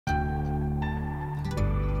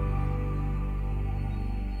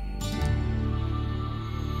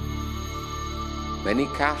Many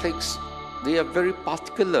Catholics, they are very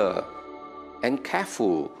particular and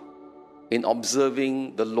careful in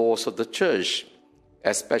observing the laws of the Church,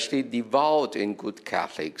 especially devout and good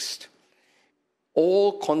Catholics.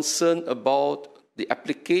 All concerned about the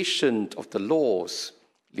application of the laws,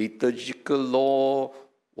 liturgical law,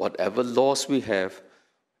 whatever laws we have,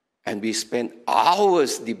 and we spend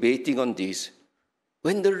hours debating on this,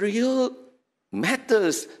 when the real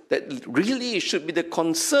matters that really should be the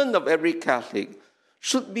concern of every Catholic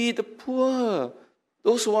should be the poor,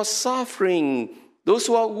 those who are suffering, those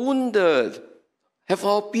who are wounded. Have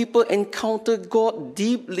our people encountered God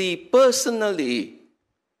deeply, personally?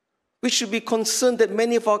 We should be concerned that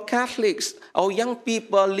many of our Catholics, our young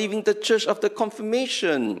people, are leaving the church after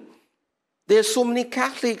confirmation. There are so many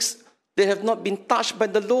Catholics that have not been touched by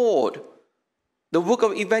the Lord. The work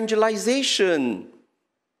of evangelization.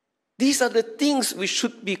 These are the things we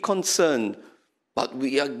should be concerned. But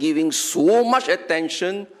we are giving so much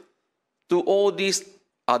attention to all these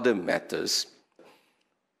other matters.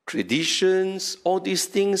 Traditions, all these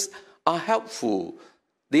things are helpful.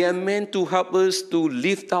 They are meant to help us to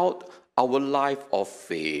live out our life of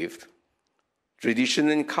faith. Tradition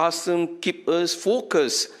and custom keep us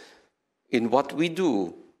focused in what we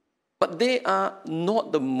do. But they are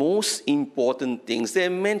not the most important things. They are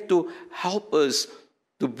meant to help us,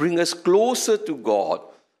 to bring us closer to God,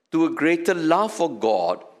 to a greater love for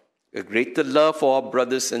God, a greater love for our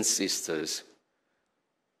brothers and sisters.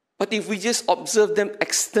 But if we just observe them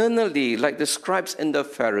externally, like the scribes and the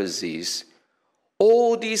Pharisees,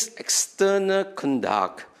 all this external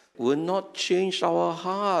conduct will not change our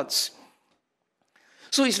hearts.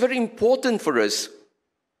 So it's very important for us,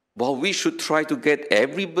 while we should try to get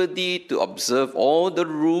everybody to observe all the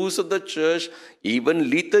rules of the church, even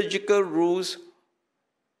liturgical rules,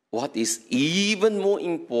 what is even more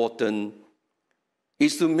important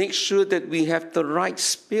is to make sure that we have the right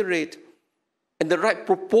spirit and the right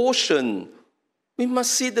proportion. We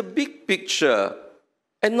must see the big picture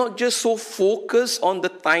and not just so focused on the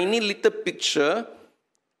tiny little picture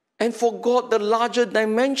and forgot the larger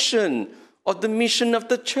dimension of the mission of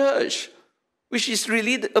the church, which is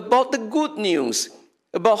really about the good news,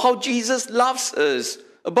 about how Jesus loves us,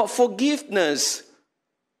 about forgiveness,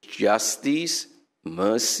 justice,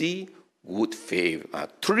 mercy, good faith.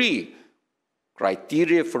 3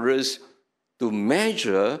 criteria for us to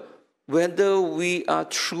measure whether we are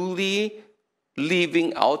truly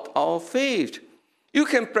living out our faith. You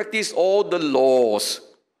can practice all the laws.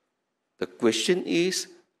 The question is,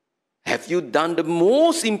 have you done the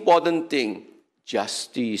most important thing?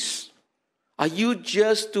 Justice. Are you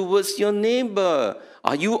just towards your neighbor?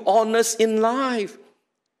 Are you honest in life?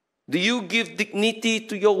 Do you give dignity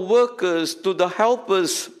to your workers, to the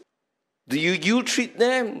helpers? Do you ill-treat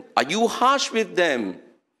them? Are you harsh with them?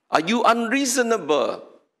 Are you unreasonable?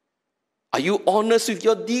 Are you honest with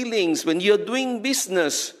your dealings when you're doing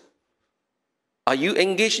business? Are you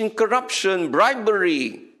engaged in corruption,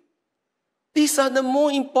 bribery? These are the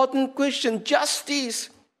more important questions. Justice.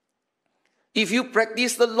 If you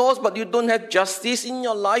practice the laws but you don't have justice in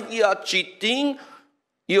your life, you are cheating,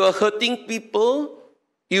 you are hurting people,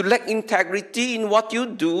 you lack integrity in what you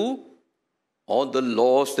do, all the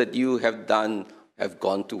laws that you have done have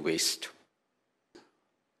gone to waste.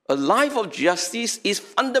 A life of justice is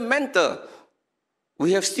fundamental.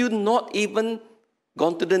 We have still not even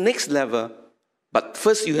gone to the next level. But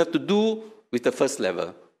first you have to do with the first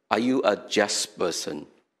level. Are you a just person?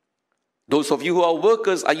 Those of you who are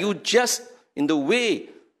workers, are you just in the way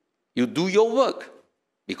you do your work?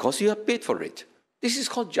 Because you are paid for it. This is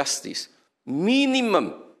called justice.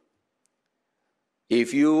 Minimum.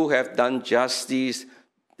 If you have done justice,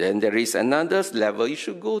 then there is another level you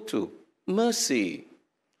should go to. Mercy.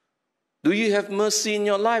 Do you have mercy in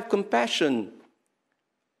your life? Compassion.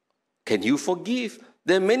 Can you forgive?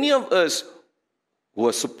 There are many of us who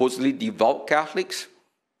are supposedly devout Catholics,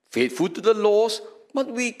 faithful to the laws, but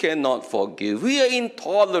we cannot forgive. We are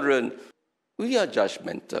intolerant. We are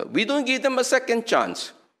judgmental. We don't give them a second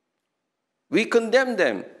chance. We condemn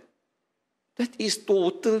them. That is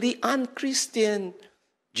totally un-Christian.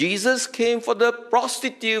 Jesus came for the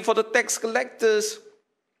prostitute, for the tax collectors.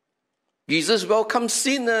 Jesus welcomed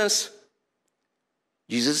sinners.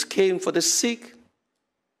 Jesus came for the sick,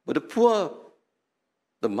 for the poor,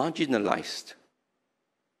 the marginalized.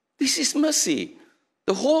 This is mercy.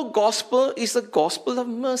 The whole gospel is a gospel of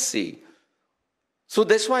mercy. So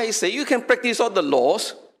that's why I say you can practice all the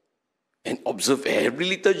laws and observe every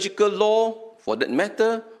liturgical law for that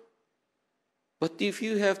matter. But if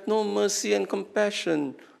you have no mercy and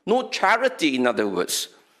compassion, no charity, in other words,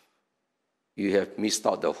 you have missed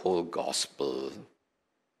out the whole gospel.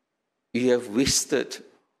 you have wasted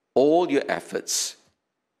all your efforts.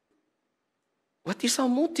 What is our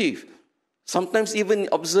motive? Sometimes even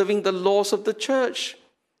observing the laws of the church,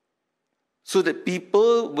 so that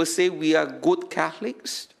people will say we are good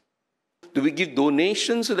Catholics. Do we give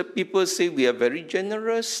donations so that people say we are very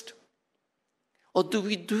generous? Or do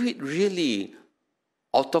we do it really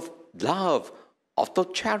out of love, out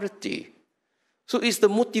of charity? So it's the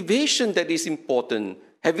motivation that is important,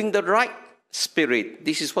 having the right spirit.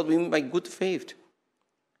 This is what we mean by good faith.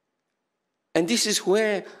 And this is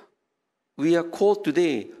where we are called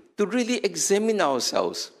today to really examine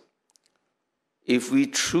ourselves. If we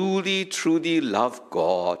truly, truly love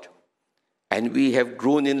God, and we have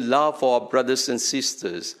grown in love for our brothers and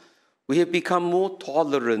sisters, we have become more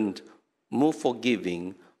tolerant, more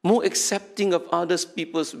forgiving, more accepting of other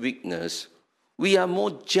people's weakness. We are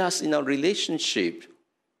more just in our relationship.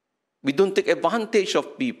 We don't take advantage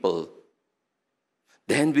of people.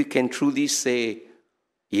 Then we can truly say,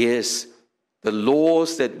 yes, the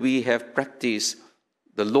laws that we have practiced,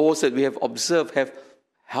 the laws that we have observed have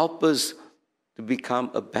helped us to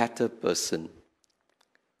become a better person.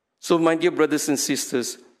 So, my dear brothers and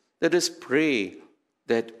sisters, let us pray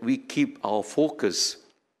that we keep our focus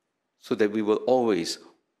so that we will always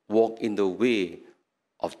walk in the way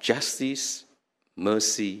of justice,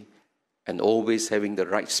 mercy, and always having the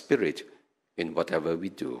right spirit in whatever we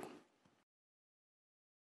do.